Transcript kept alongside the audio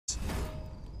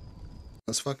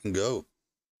Let's fucking go.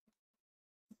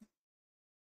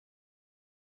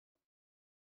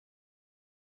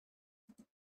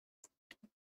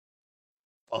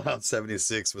 Fallout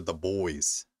 76 with the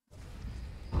boys.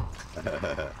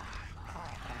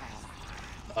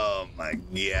 Oh my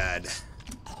god.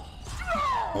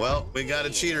 Well, we got a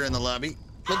cheater in the lobby,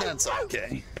 but that's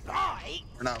okay.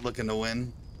 We're not looking to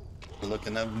win. We're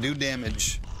looking to do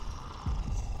damage.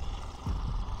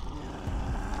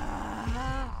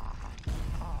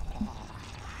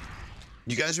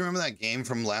 You guys remember that game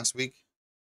from last week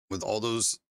with all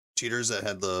those cheaters that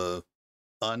had the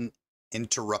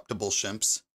uninterruptible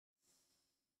shimps?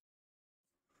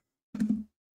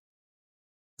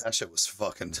 That shit was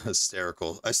fucking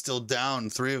hysterical. I still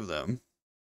downed 3 of them.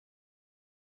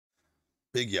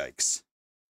 Big yikes.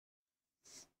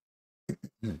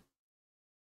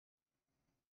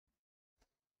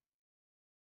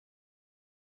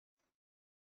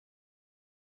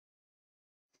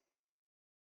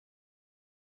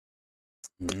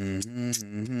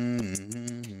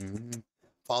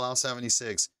 Fallout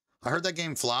 76. I heard that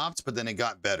game flopped, but then it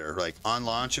got better. Like on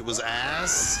launch, it was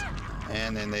ass,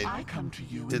 and then they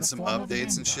did some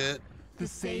updates and shit. To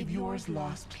save yours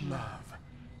lost love.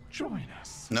 Join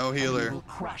us. No healer. We will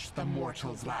crush the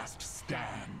mortals' last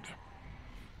stand.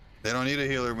 They don't need a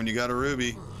healer when you got a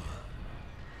ruby.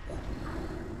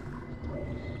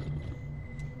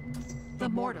 The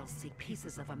mortals seek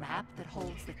pieces of a map that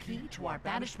holds the key to our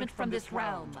banishment from this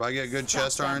realm. If I get good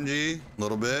chest RNG, a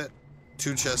little bit.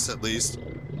 2 chests at least.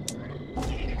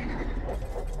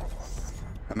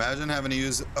 Imagine having to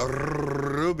use a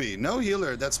ruby. No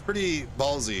healer, that's pretty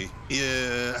ballsy.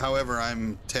 Yeah, however,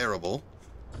 I'm terrible.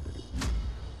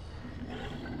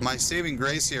 My saving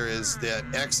grace here is that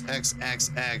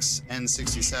XXXX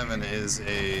N67 is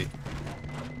a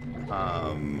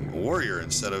warrior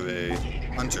instead of a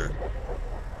hunter.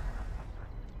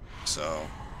 So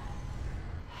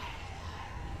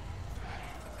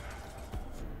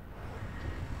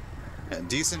yeah,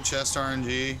 decent chest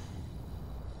RNG.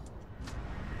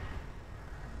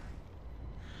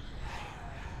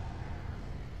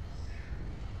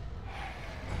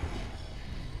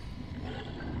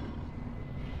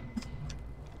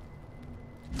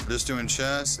 We're just doing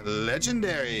chest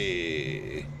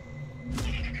legendary.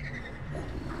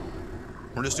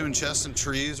 We're just doing chests and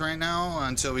trees right now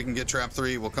until we can get trap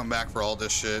 3. We'll come back for all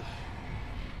this shit.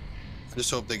 I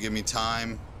just hope they give me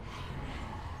time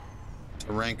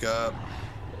to rank up.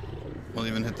 We'll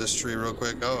even hit this tree real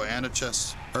quick. Oh, and a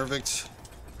chest. Perfect.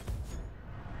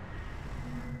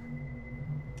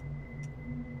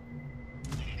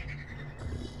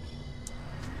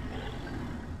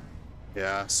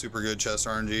 Yeah, super good chest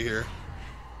RNG here.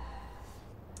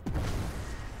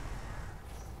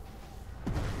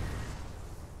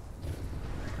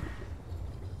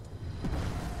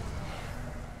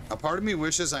 A part of me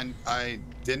wishes I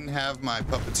didn't have my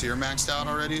puppeteer maxed out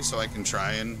already, so I can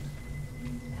try and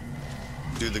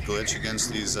do the glitch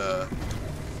against these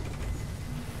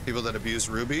people that abuse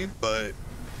Ruby, but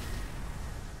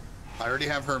I already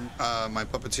have her my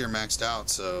puppeteer maxed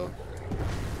out, so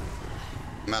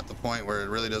I'm at the point where it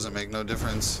really doesn't make no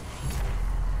difference.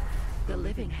 The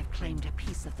living have claimed a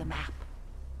piece of the map.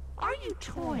 Are you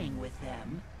toying with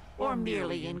them, or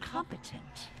merely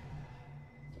incompetent?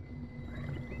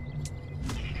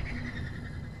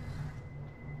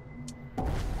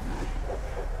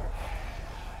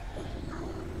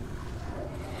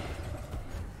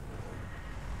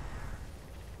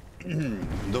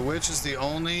 The witch is the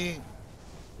only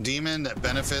demon that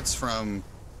benefits from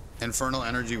Infernal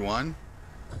Energy 1.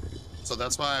 So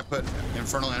that's why I put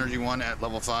Infernal Energy 1 at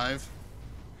level 5.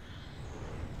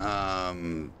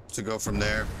 To go from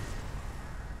there.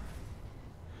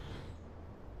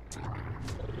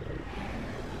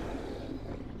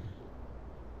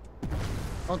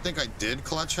 I don't think I did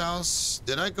Clutch House.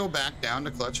 Did I go back down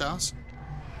to Clutch House?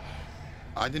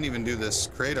 I didn't even do this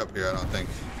crate up here, I don't think.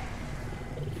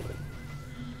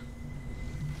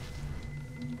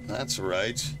 That's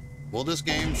right. Will this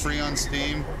game free on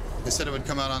Steam? They said it would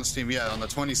come out on Steam, yeah, on the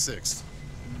 26th.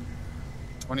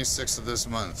 26th of this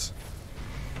month.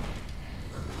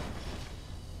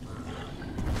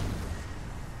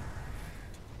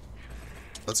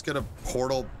 Let's get a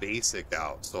portal basic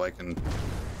out so I can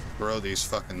throw these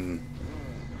fucking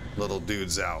little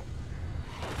dudes out.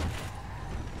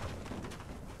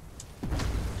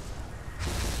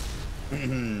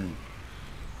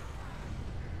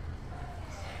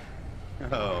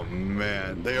 Oh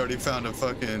man, they already found a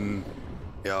fucking...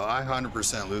 Yo, I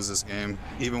 100% lose this game,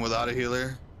 even without a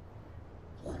healer.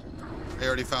 They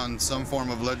already found some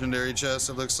form of legendary chest,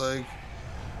 it looks like.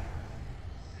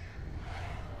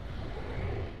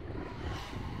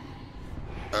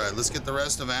 All right, let's get the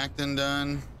rest of Acton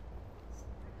done.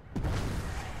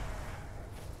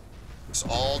 It's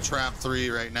all trap 3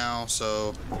 right now,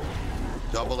 so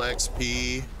double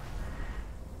XP.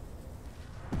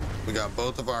 We got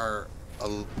both of our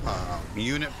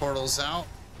unit portals out.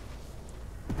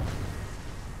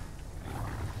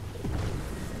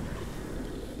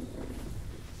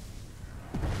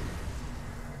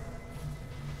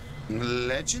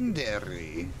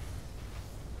 Legendary.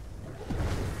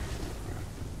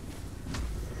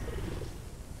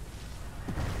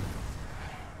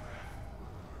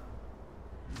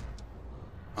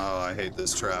 Oh, I hate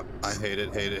this trap. I hate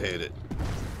it, hate it, hate it.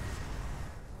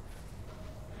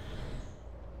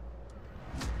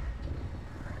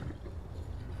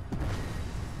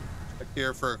 Check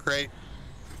here for a crate.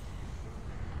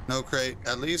 No crate.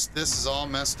 At least this is all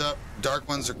messed up. Dark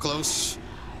ones are close.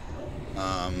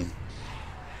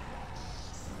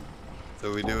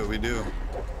 So we do what we do.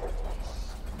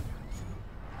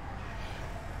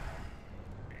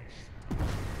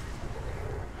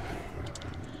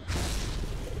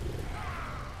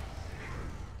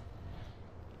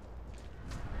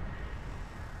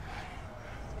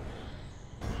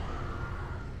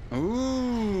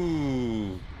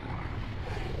 Ooh.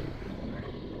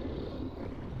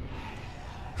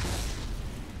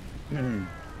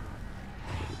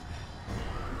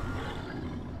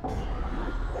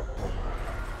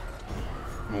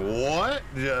 What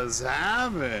just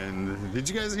happened? Did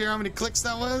you guys hear how many clicks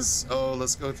that was? Oh,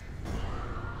 let's go.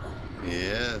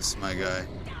 Yes, my guy.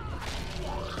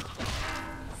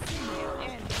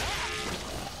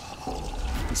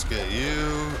 Let's get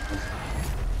you.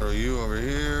 Throw you over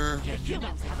here. Your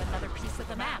humans have another piece of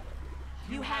the map.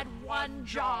 You had one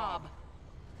job.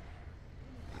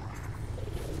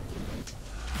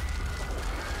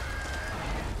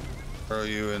 Throw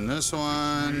you in this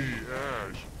one.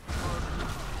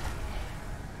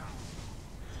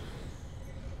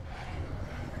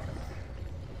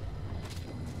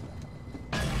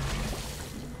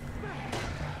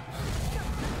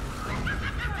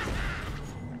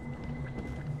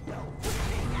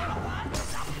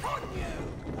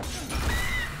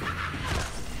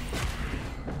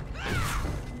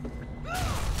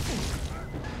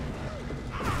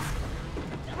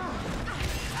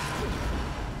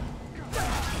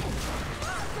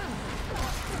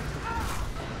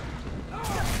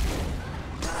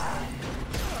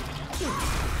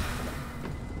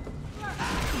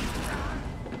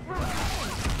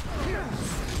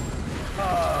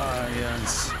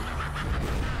 Yes.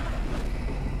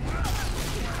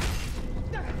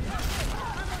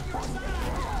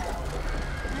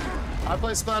 I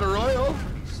play Splatter Royal.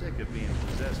 Sick of being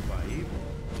possessed by evil.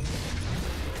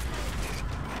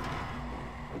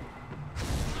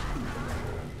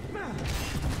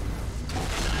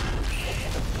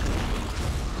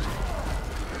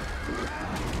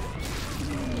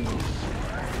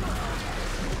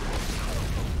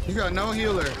 You got no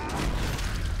healer.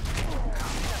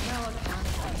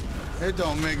 It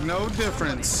don't make no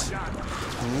difference.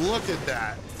 Look at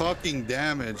that fucking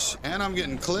damage. And I'm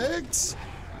getting clicked.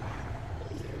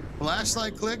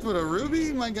 Flashlight clicked with a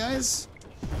ruby, my guys.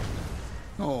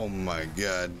 Oh my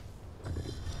god.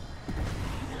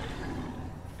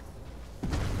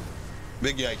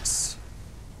 Big yikes.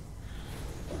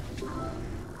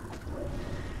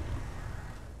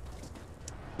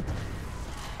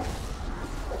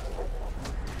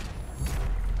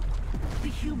 The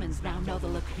humans now know the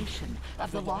location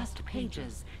of the lost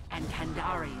pages and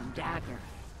Kandarian dagger.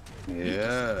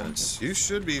 Yes, you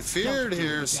should be feared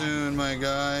here soon, my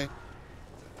guy.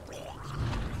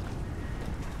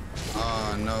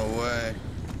 Oh, no way.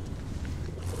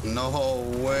 No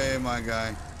way, my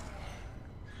guy.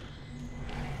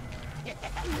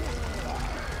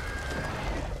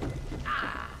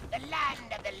 Ah, the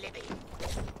land of the living.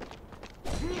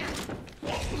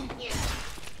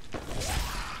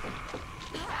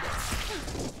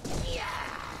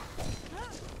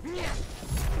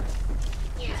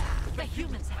 The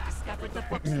humans have discovered the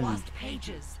book's lost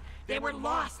pages. They were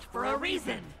lost for a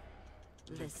reason.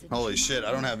 Listen. Holy shit,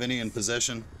 I don't have any in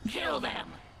possession. Kill them.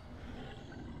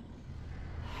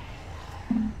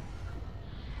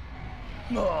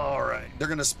 All right. They're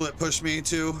gonna split push me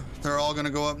too. They're all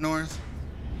gonna go up north.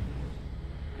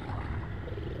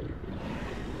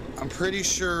 I'm pretty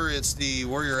sure it's the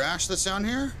Warrior Ash that's down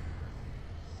here.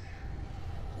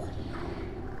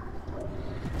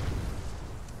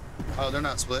 Oh, they're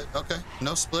not split. Okay,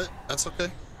 no split. That's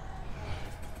okay.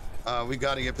 We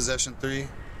gotta get possession 3.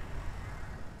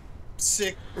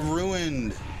 Sick,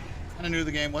 ruined. Kinda new to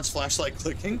the game. What's flashlight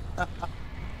clicking?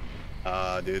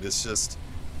 Dude, it's just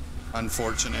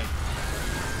unfortunate.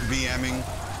 BMing.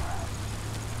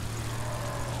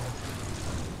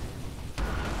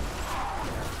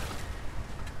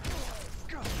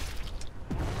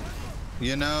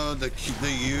 You know, the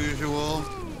usual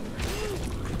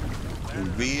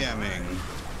BMing.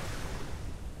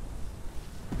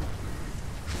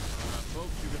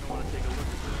 Folks, you're gonna want to take a look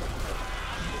at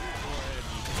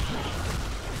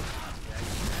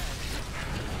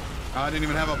Oh, I didn't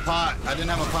even have a pot. I didn't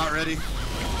have a pot ready.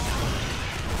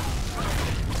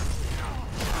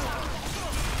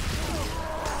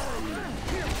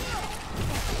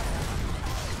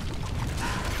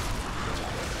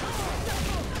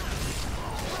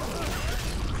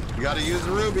 You gotta use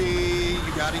Ruby.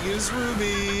 You gotta use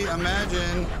Ruby.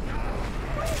 Imagine.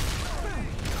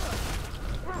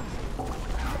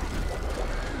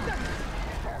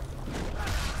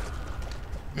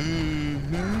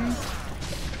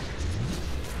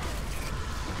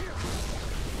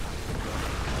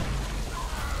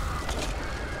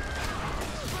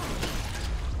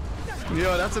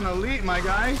 Yo, that's an elite, my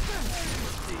guy.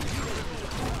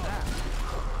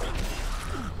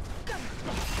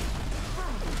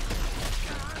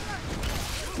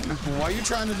 Why are you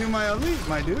trying to do my elite,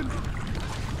 my dude?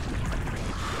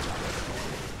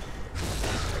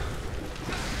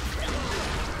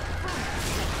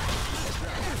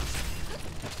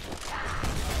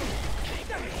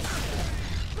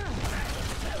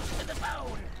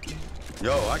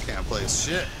 Yo, I can't play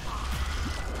shit.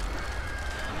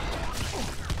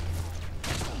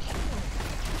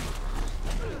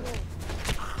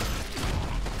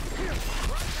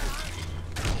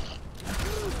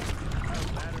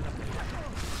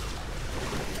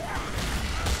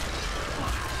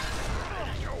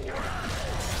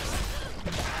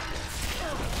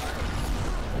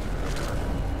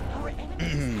 Our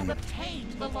enemies have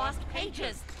obtained the lost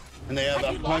pages. And they have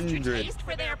Have you lost your 100. taste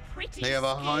for their pretty They have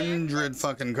skin? 100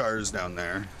 fucking cars down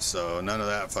there, so none of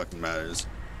that fucking matters.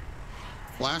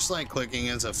 Flashlight clicking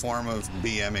is a form of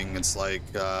BMing. It's like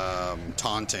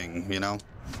taunting, you know?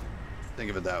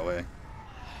 Think of it that way.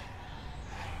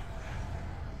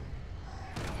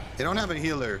 They don't have a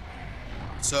healer.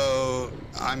 So,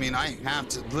 I mean, I have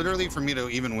to, literally for me to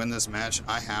even win this match,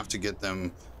 I have to get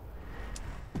them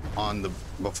on the,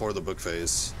 before the book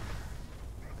phase.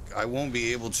 I won't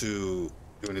be able to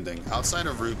do anything outside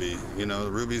of Ruby. You know,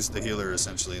 Ruby's the healer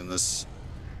essentially in this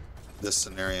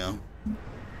scenario.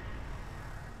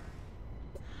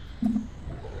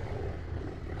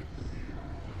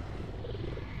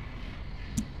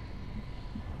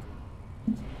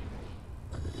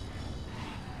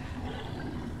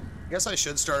 I guess I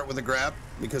should start with a grab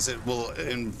because it will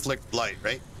inflict blight,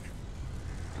 right?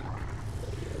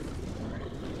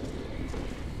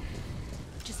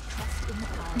 Just trust in the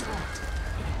power of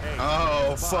it.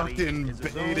 Oh, fucking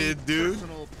baited, dude.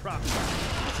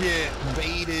 Get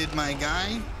baited, my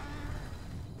guy.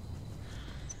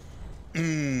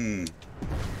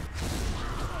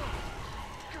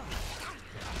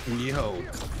 Yo.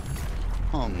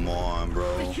 Come on, The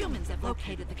bro. humans have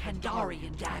located the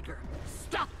Kandarian dagger.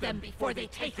 Stop them before they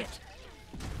take it.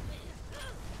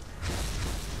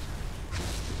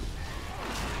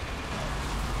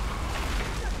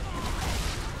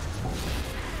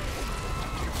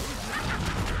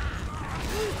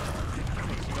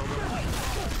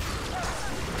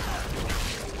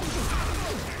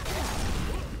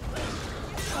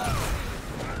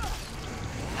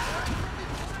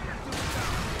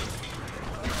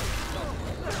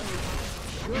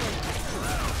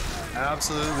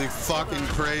 Absolutely fucking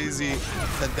crazy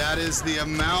that is the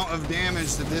amount of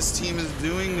damage that this team is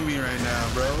doing to me right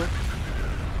now, bro.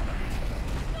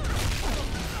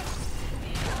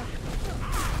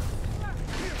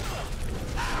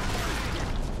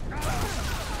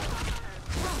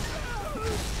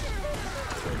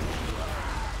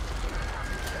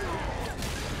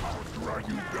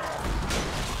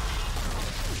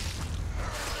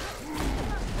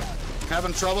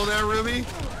 Having trouble there, Ruby?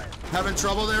 Having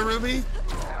trouble there, Ruby?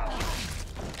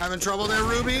 Having trouble there,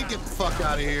 Ruby? Get the fuck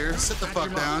out of here. Sit the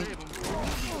fuck down.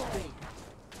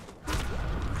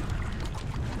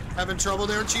 Having trouble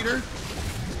there, cheater?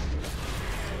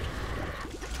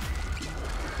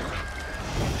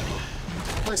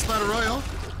 Play Splatter Royal.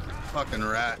 Fucking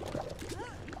rat.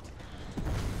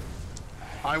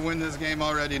 I win this game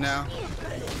already now.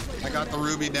 I got the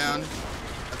Ruby down.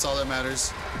 That's all that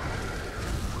matters.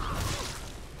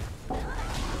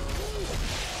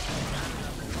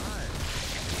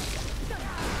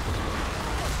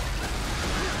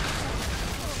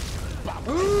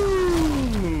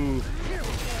 Ooh.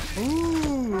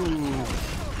 Ooh.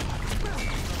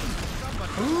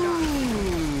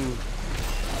 Ooh.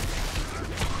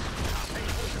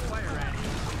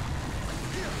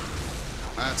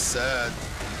 That's sad.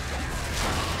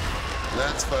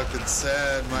 That's fucking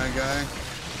sad, my guy.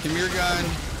 Give me your gun.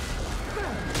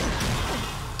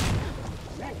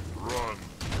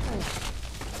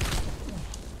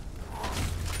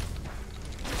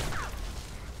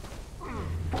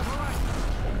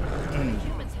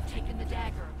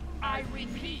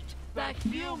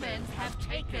 humans have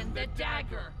taken the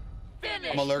dagger.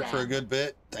 Finish I'm alert them. for a good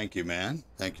bit. Thank you, man.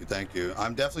 Thank you, thank you.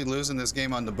 I'm definitely losing this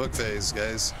game on the book phase,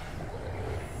 guys.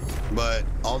 But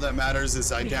all that matters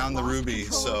is I downed the ruby,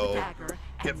 so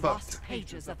get fucked.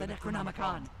 Pages of the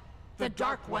Necronomicon. The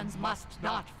Dark Ones must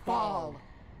not fall.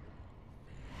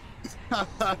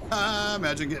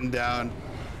 Imagine getting down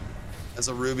as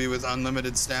a ruby with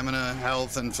unlimited stamina,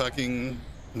 health, and fucking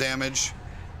damage.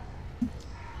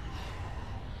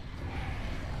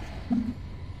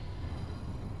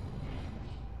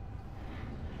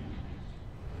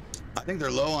 I think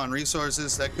they're low on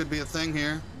resources. That could be a thing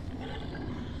here.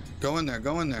 Go in there,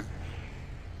 go in there.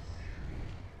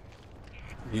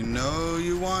 You know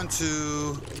you want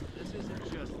to.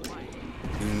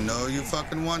 You know you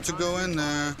fucking want to go in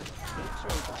there.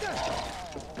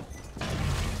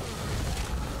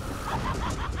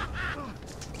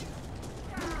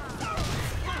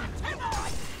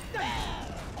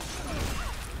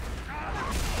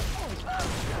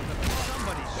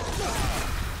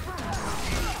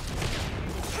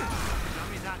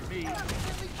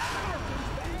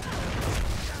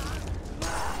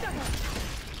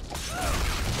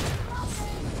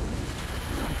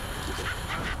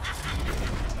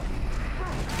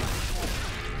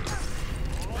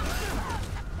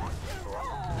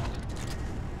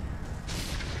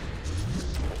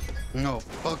 No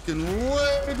fucking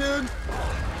way, dude.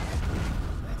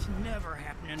 That's never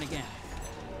happening again.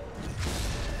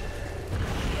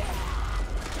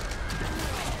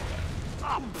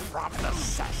 I'm from the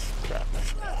cesspit.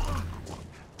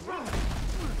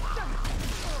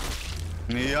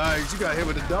 Yikes, you got hit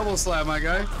with a double slap, my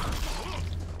guy.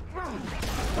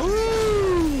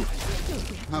 Ooh!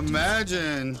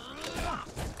 Imagine.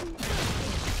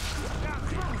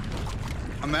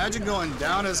 Imagine going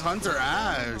down as Hunter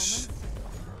Ash.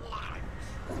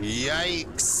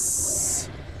 Yikes.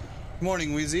 Good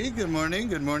morning, Wheezy. Good morning,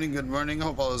 good morning, good morning.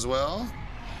 Hope all is well.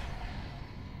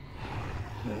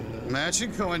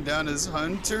 Imagine going down as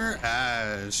Hunter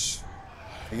Ash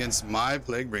against my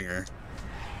Plaguebringer.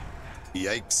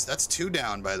 Yikes. That's 2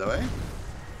 down, by the way.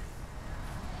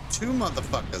 2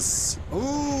 motherfuckers.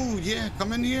 Oh, yeah.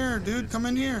 Come in here, dude. Come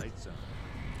in here.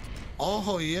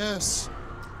 Oh, yes.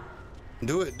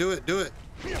 Do it, do it, do it.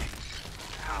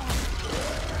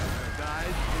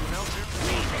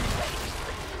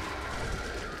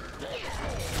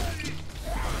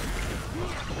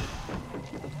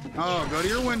 Oh, go to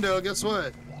your window. Guess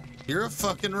what? You're a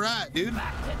fucking rat, dude.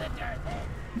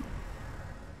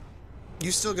 You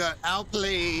still got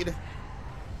outplayed.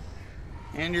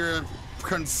 And you're a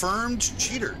confirmed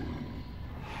cheater.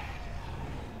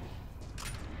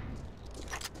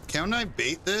 Can I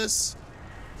bait this?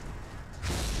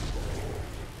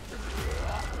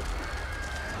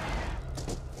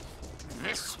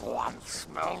 This one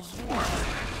smells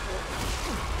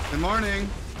worse. Good morning.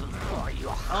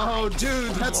 Oh,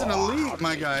 dude, that's an elite,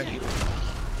 my guy.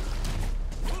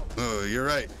 Oh, you're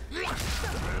right.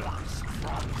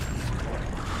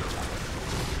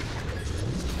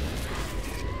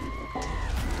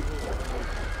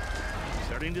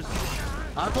 Starting to.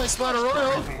 I play Splatter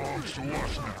Royal.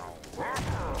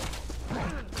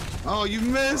 Oh, you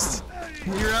missed.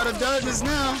 You're out of dodges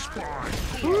now.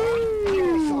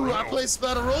 Woo! I play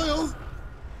Splatter Royal.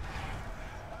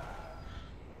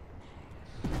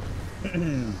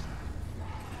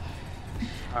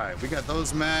 Alright, we got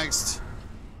those maxed.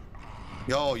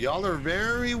 Yo, y'all are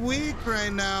very weak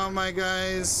right now, my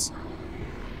guys.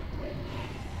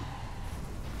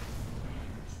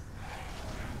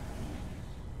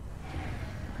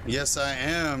 Yes, I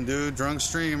am, dude. Drunk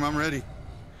stream, I'm ready.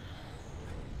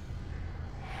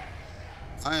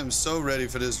 I am so ready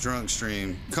for this drunk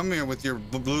stream. Come here with your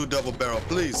blue double barrel,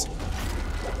 please.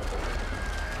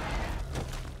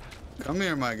 Come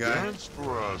here, my guy. Dance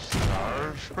for us,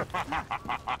 stars.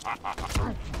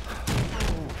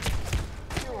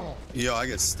 Yo, I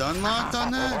get stun locked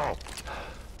on that?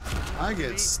 I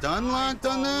get stun locked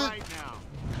on that?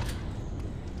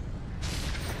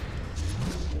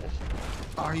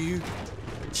 Are you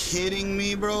kidding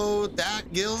me, bro?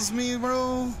 That kills me,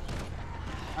 bro?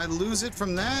 I lose it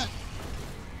from that?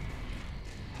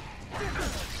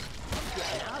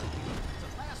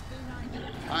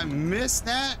 I missed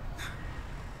that?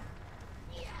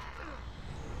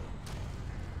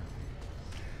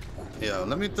 Yo,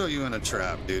 let me throw you in a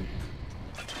trap, dude.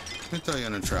 Let me throw you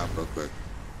in a trap real quick.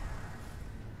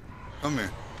 Come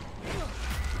here.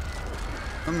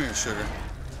 Come here, sugar.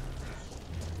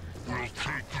 We'll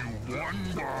take you one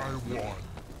by one.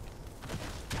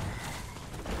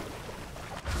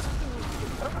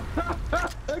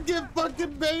 I get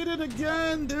fucking baited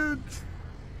again, dude.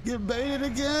 Get baited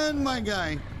again, my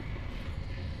guy.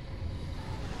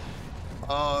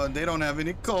 Oh, they don't have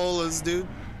any colas, dude.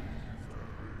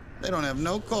 They don't have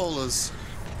no colas.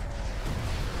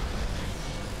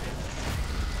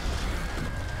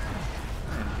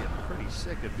 I'm getting pretty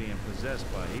sick of being possessed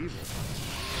by evil.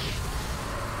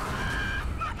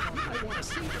 I want to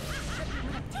see this.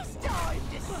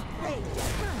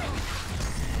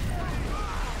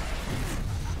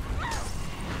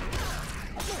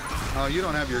 Oh, you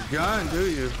don't have your gun, do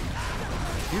you?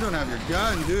 You don't have your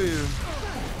gun, do you?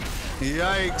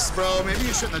 Yikes, bro. Maybe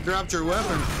you shouldn't have dropped your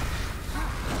weapon.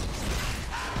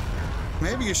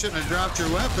 Maybe you shouldn't have dropped your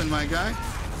weapon, my guy.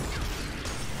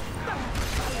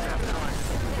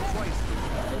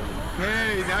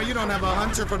 Hey, now you don't have a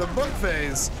hunter for the book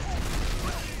phase.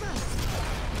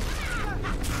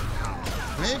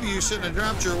 Maybe you shouldn't have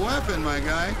dropped your weapon, my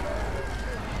guy.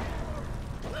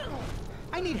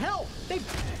 I need help. They.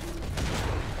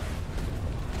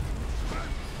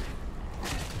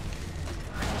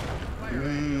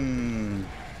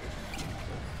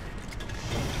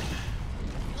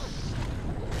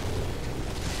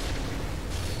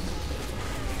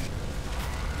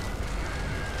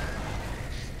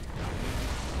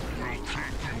 We'll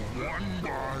take you one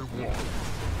by one.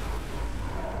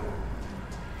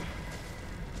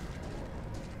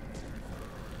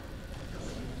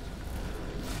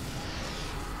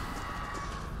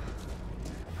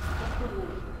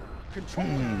 Control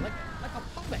him like a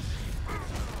puppet.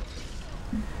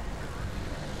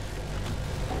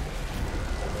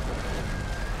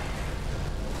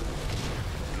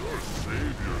 Your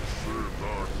savior serves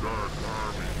our dark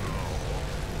army now.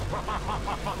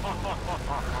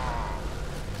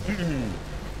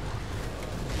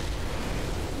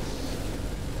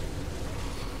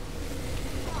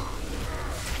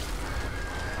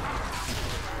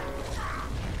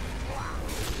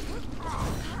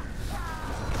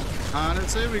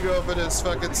 Honestly, we go for this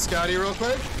fucking Scotty real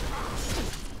quick.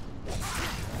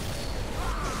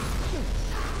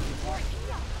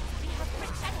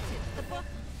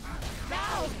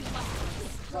 Now we must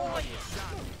destroy it.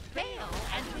 Fail,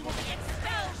 and we will be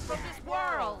expelled from this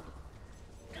world.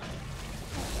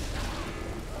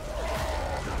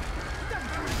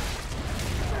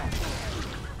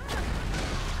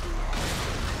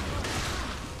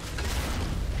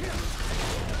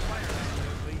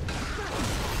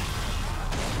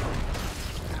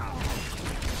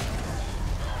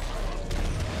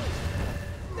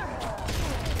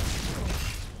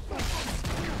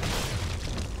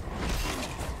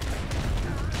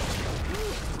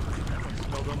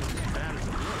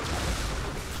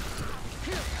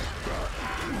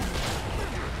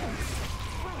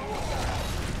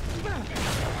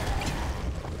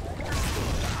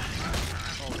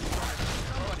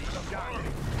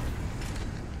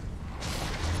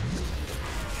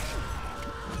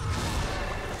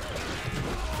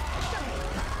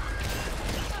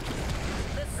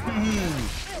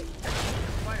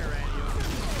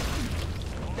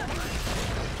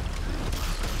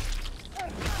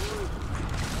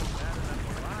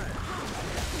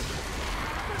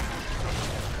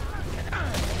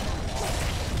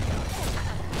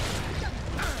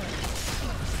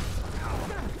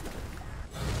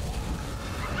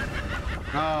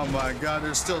 Oh my god,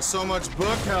 there's still so much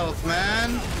book health,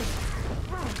 man.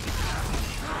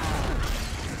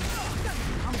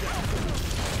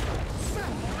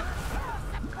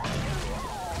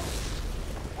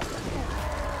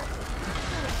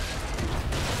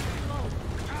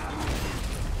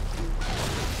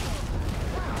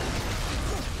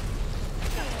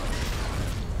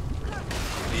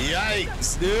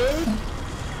 Yikes, dude.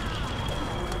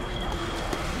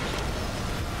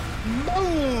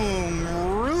 Boom!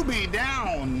 Ruby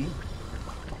down!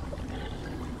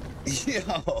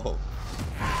 Yo!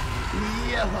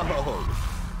 Yo!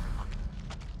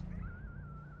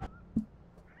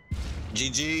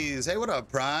 GG's. Hey, what up,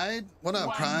 Pride? What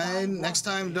up, Pride? Next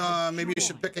time, maybe you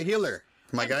should pick a healer.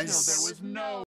 My guys. There was no